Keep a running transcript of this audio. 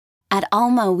At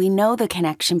Alma, we know the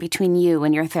connection between you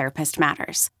and your therapist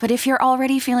matters. But if you're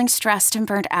already feeling stressed and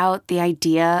burnt out, the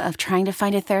idea of trying to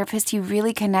find a therapist you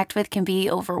really connect with can be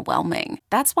overwhelming.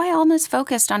 That's why Alma's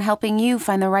focused on helping you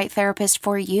find the right therapist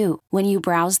for you. When you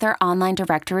browse their online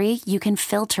directory, you can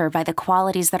filter by the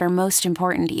qualities that are most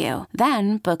important to you.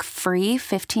 Then book free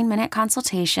 15-minute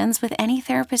consultations with any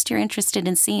therapist you're interested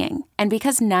in seeing. And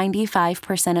because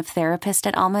 95% of therapists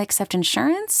at Alma accept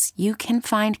insurance, you can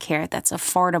find care that's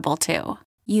affordable too.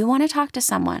 You want to talk to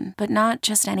someone, but not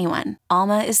just anyone.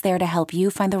 Alma is there to help you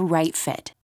find the right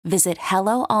fit. Visit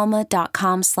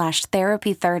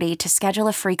helloalma.com/therapy30 to schedule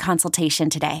a free consultation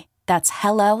today. That's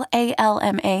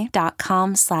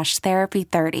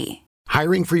helloalma.com/therapy30.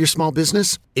 Hiring for your small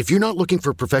business? If you're not looking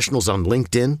for professionals on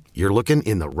LinkedIn, you're looking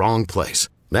in the wrong place.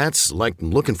 That's like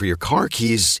looking for your car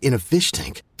keys in a fish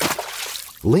tank.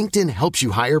 LinkedIn helps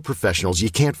you hire professionals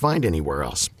you can't find anywhere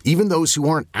else, even those who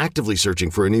aren't actively searching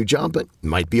for a new job but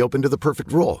might be open to the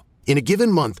perfect role. In a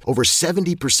given month, over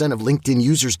 70% of LinkedIn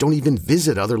users don't even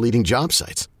visit other leading job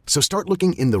sites. So start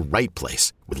looking in the right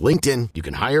place. With LinkedIn, you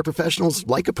can hire professionals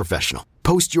like a professional.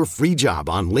 Post your free job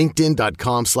on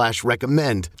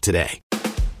linkedin.com/recommend today.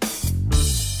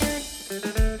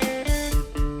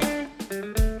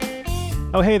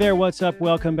 Oh, hey there. What's up?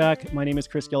 Welcome back. My name is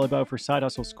Chris Guillebeau for Side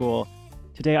Hustle School.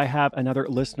 Today, I have another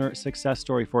listener success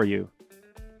story for you.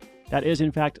 That is,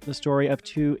 in fact, the story of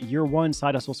two Year 1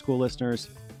 Side Hustle School listeners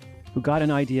who got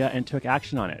an idea and took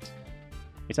action on it.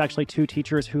 It's actually two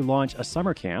teachers who launch a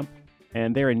summer camp,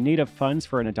 and they're in need of funds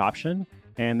for an adoption,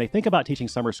 and they think about teaching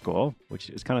summer school, which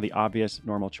is kind of the obvious,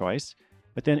 normal choice.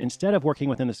 But then instead of working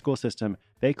within the school system,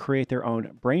 they create their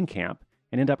own brain camp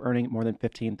and end up earning more than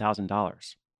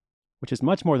 $15,000, which is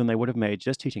much more than they would have made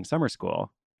just teaching summer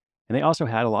school. And they also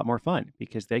had a lot more fun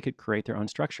because they could create their own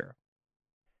structure.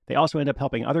 They also end up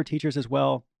helping other teachers as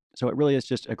well. So it really is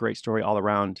just a great story all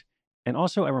around. And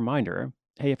also a reminder,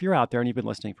 hey, if you're out there and you've been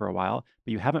listening for a while,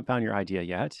 but you haven't found your idea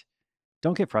yet,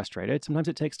 don't get frustrated. Sometimes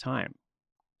it takes time.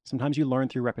 Sometimes you learn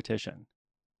through repetition.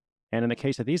 And in the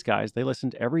case of these guys, they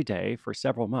listened every day for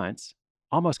several months,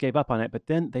 almost gave up on it, but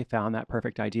then they found that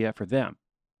perfect idea for them.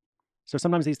 So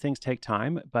sometimes these things take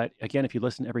time, but again, if you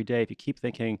listen every day, if you keep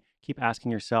thinking, keep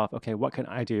asking yourself, okay, what can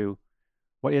I do?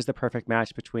 What is the perfect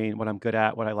match between what I'm good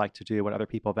at, what I like to do, what other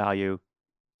people value?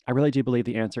 I really do believe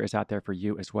the answer is out there for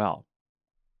you as well.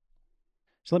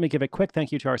 So let me give a quick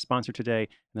thank you to our sponsor today,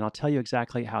 and then I'll tell you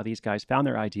exactly how these guys found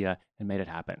their idea and made it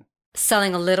happen.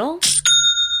 Selling a little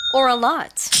or a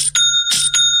lot?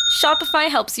 Shopify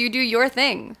helps you do your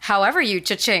thing, however you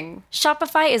cha-ching.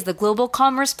 Shopify is the global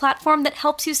commerce platform that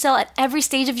helps you sell at every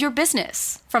stage of your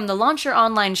business. From the launch your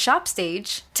online shop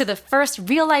stage, to the first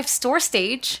real-life store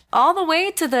stage, all the way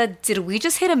to the did we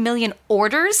just hit 1 million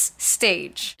orders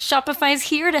stage. Shopify's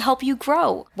here to help you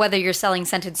grow. Whether you're selling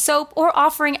scented soap or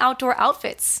offering outdoor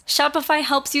outfits, Shopify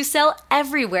helps you sell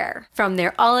everywhere. From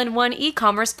their all-in-one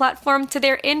e-commerce platform to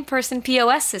their in-person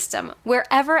POS system,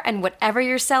 wherever and whatever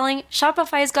you're selling,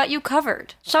 Shopify's got you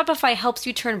covered. Shopify helps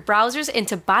you turn browsers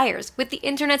into buyers with the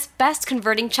internet's best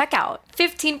converting checkout,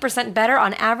 15% better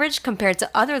on average compared to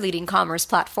other leading commerce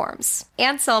platforms.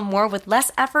 And sell more with less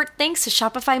effort thanks to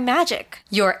Shopify Magic,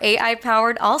 your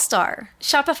AI-powered all-star.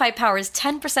 Shopify powers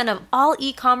 10% of all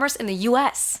e-commerce in the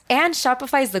US. And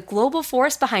Shopify is the global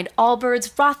force behind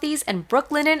Allbirds, Rothy's, and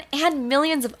Brooklinen, and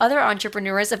millions of other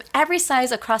entrepreneurs of every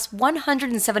size across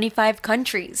 175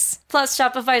 countries. Plus,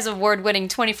 Shopify's award-winning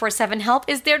 24/7 help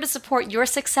is there to support your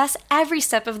success every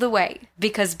step of the way.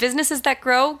 Because businesses that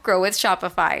grow, grow with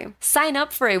Shopify. Sign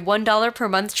up for a $1 per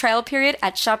month trial period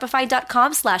at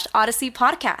shopify.com/Odyssey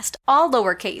Podcast, all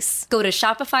lowercase. Go to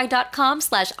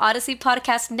shopify.com/Odyssey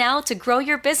Podcast now to grow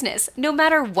your business, no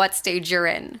matter what stage you're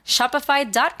in.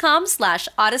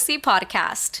 Shopify.com/Odyssey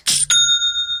Podcast.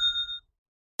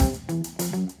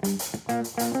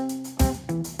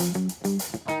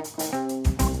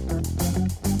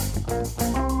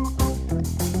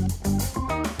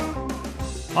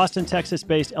 Austin,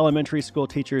 Texas-based elementary school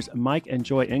teachers Mike and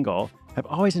Joy Engel have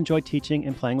always enjoyed teaching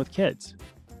and playing with kids.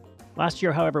 Last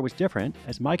year, however, was different,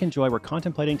 as Mike and Joy were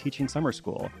contemplating teaching summer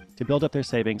school to build up their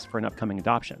savings for an upcoming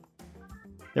adoption.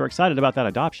 They were excited about that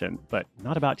adoption, but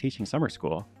not about teaching summer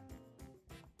school.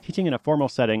 Teaching in a formal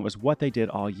setting was what they did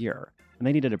all year, and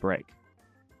they needed a break.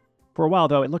 For a while,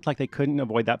 though, it looked like they couldn't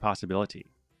avoid that possibility.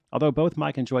 Although both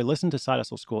Mike and Joy listened to Side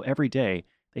Hustle School every day,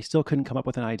 they still couldn't come up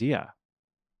with an idea.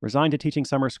 Resigned to teaching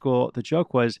summer school, the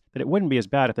joke was that it wouldn't be as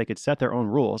bad if they could set their own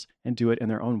rules and do it in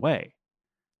their own way.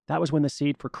 That was when the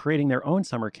seed for creating their own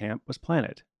summer camp was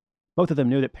planted. Both of them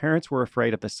knew that parents were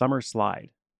afraid of the summer slide,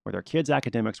 where their kids'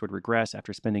 academics would regress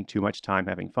after spending too much time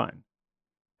having fun.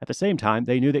 At the same time,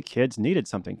 they knew that kids needed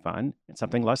something fun and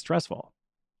something less stressful.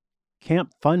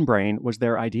 Camp Fun Brain was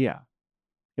their idea.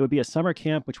 It would be a summer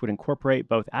camp which would incorporate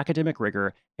both academic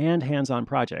rigor and hands-on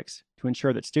projects to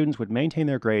ensure that students would maintain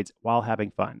their grades while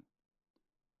having fun.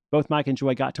 Both Mike and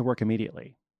Joy got to work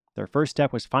immediately. Their first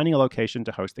step was finding a location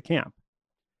to host the camp.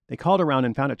 They called around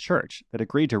and found a church that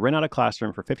agreed to rent out a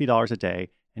classroom for $50 a day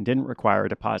and didn't require a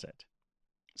deposit.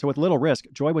 So with little risk,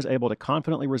 Joy was able to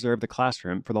confidently reserve the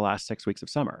classroom for the last 6 weeks of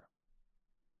summer.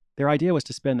 Their idea was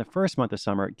to spend the first month of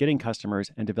summer getting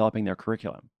customers and developing their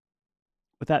curriculum.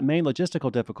 With that main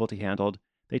logistical difficulty handled,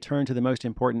 they turned to the most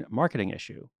important marketing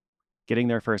issue, getting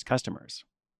their first customers.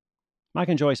 Mike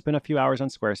and Joy spent a few hours on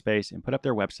Squarespace and put up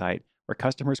their website where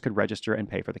customers could register and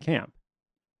pay for the camp.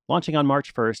 Launching on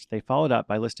March 1st, they followed up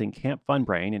by listing Camp Fun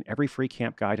Brain in every free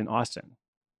camp guide in Austin.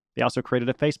 They also created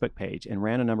a Facebook page and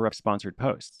ran a number of sponsored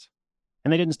posts.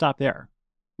 And they didn't stop there.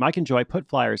 Mike and Joy put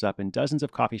flyers up in dozens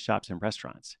of coffee shops and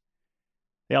restaurants.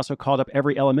 They also called up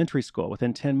every elementary school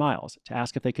within 10 miles to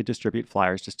ask if they could distribute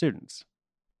flyers to students.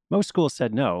 Most schools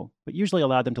said no, but usually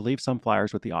allowed them to leave some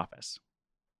flyers with the office.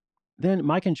 Then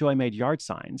Mike and Joy made yard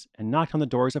signs and knocked on the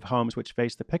doors of homes which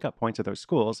faced the pickup points of those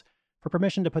schools for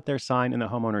permission to put their sign in the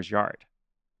homeowner's yard.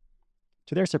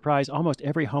 To their surprise, almost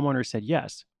every homeowner said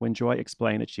yes when Joy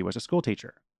explained that she was a school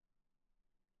teacher.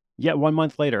 Yet 1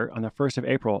 month later, on the 1st of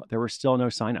April, there were still no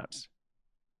signups.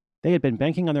 They had been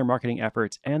banking on their marketing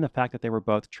efforts and the fact that they were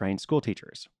both trained school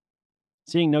teachers.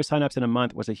 Seeing no signups in a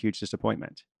month was a huge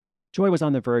disappointment. Joy was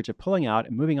on the verge of pulling out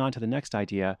and moving on to the next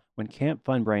idea when Camp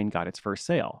Fun Brain got its first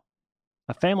sale.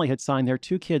 A family had signed their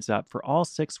 2 kids up for all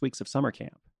 6 weeks of summer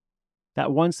camp.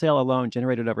 That one sale alone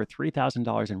generated over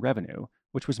 $3,000 in revenue,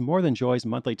 which was more than Joy's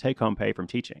monthly take-home pay from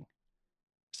teaching.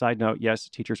 Side note, yes,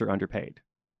 teachers are underpaid.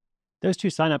 Those 2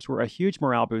 signups were a huge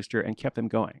morale booster and kept them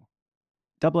going.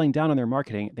 Doubling down on their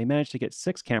marketing, they managed to get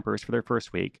 6 campers for their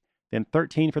first week, then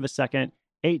 13 for the second,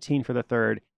 18 for the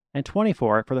third, and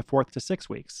 24 for the 4th to 6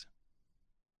 weeks.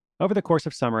 Over the course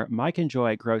of summer, Mike and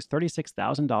Joy grossed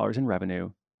 $36,000 in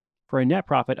revenue for a net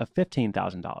profit of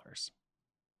 $15,000.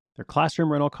 Their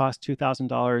classroom rental cost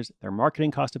 $2,000, their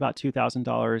marketing cost about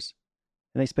 $2,000,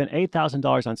 and they spent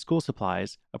 $8,000 on school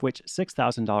supplies, of which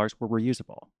 $6,000 were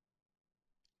reusable.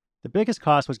 The biggest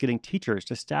cost was getting teachers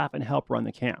to staff and help run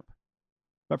the camp.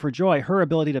 But for Joy, her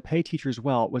ability to pay teachers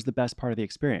well was the best part of the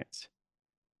experience.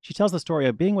 She tells the story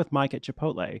of being with Mike at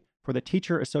Chipotle for the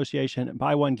Teacher Association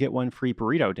Buy One Get One Free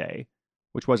Burrito Day,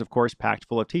 which was, of course, packed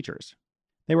full of teachers.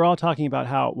 They were all talking about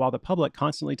how, while the public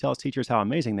constantly tells teachers how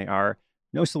amazing they are,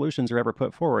 no solutions are ever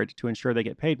put forward to ensure they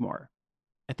get paid more.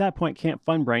 At that point, Camp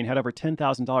Fun Brain had over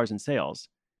 $10,000 in sales,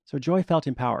 so Joy felt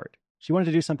empowered. She wanted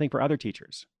to do something for other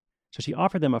teachers, so she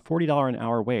offered them a $40 an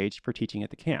hour wage for teaching at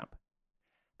the camp.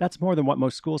 That's more than what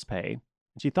most schools pay,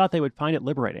 and she thought they would find it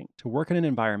liberating to work in an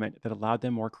environment that allowed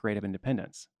them more creative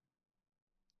independence.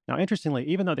 Now, interestingly,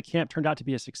 even though the camp turned out to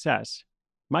be a success,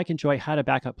 Mike and Joy had a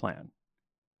backup plan.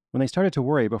 When they started to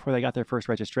worry before they got their first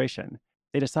registration,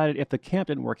 they decided if the camp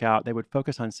didn't work out, they would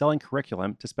focus on selling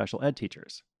curriculum to special ed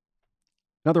teachers.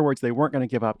 In other words, they weren't going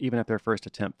to give up even if their first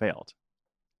attempt failed.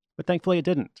 But thankfully it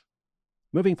didn't.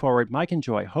 Moving forward, Mike and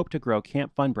Joy hope to grow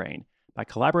Camp Fun Brain by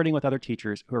collaborating with other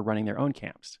teachers who are running their own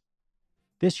camps.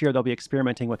 This year, they'll be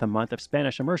experimenting with a month of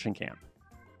Spanish immersion camp.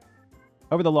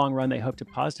 Over the long run, they hope to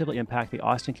positively impact the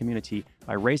Austin community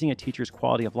by raising a teacher's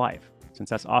quality of life, since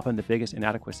that's often the biggest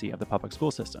inadequacy of the public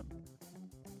school system.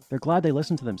 They're glad they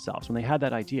listened to themselves when they had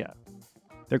that idea.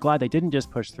 They're glad they didn't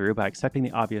just push through by accepting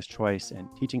the obvious choice and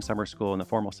teaching summer school in the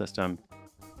formal system,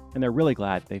 and they're really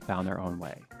glad they found their own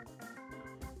way.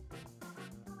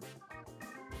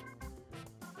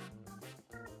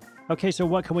 Okay, so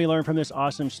what can we learn from this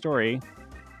awesome story?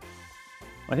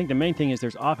 I think the main thing is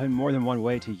there's often more than one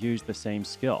way to use the same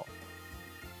skill.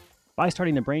 By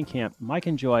starting the Brain Camp, Mike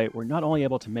and Joy were not only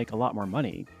able to make a lot more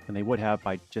money than they would have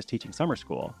by just teaching summer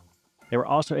school, they were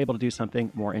also able to do something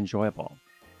more enjoyable.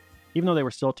 Even though they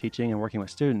were still teaching and working with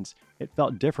students, it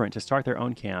felt different to start their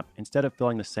own camp instead of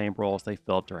filling the same roles they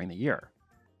filled during the year.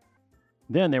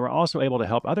 Then they were also able to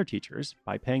help other teachers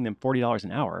by paying them $40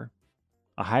 an hour,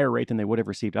 a higher rate than they would have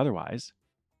received otherwise.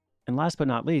 And last but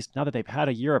not least, now that they've had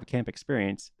a year of camp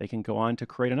experience, they can go on to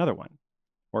create another one,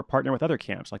 or partner with other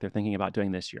camps like they're thinking about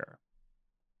doing this year.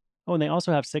 Oh, and they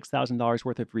also have $6,000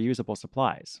 worth of reusable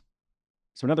supplies.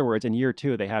 So in other words, in year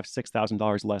 2, they have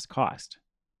 $6,000 less cost.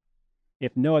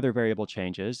 If no other variable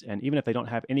changes, and even if they don't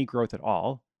have any growth at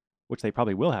all, which they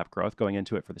probably will have growth going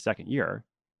into it for the second year,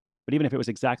 but even if it was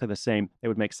exactly the same, they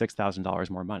would make $6,000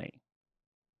 more money.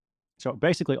 So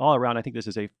basically, all around, I think this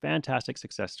is a fantastic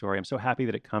success story. I'm so happy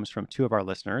that it comes from 2 of our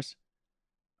listeners.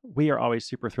 We are always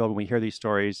super thrilled when we hear these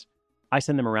stories. I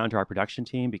send them around to our production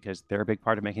team because they're a big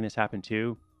part of making this happen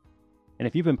too. And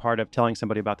if you've been part of telling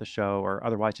somebody about the show or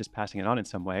otherwise just passing it on in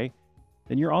some way,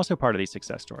 then you're also part of these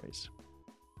success stories.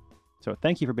 So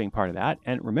thank you for being part of that.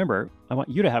 And remember, I want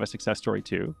you to have a success story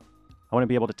too. I want to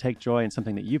be able to take joy in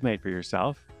something that you've made for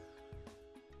yourself.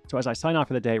 So as I sign off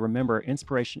for the day, remember,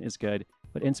 inspiration is good,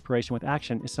 but inspiration with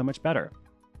action is so much better.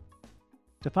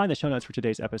 To find the show notes for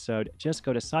today's episode, just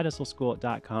go to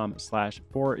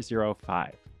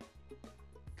sidehustleschool.com/405.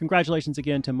 Congratulations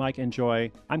again to Mike and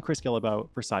Joy. I'm Chris Guillebeau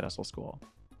for Side Hustle School.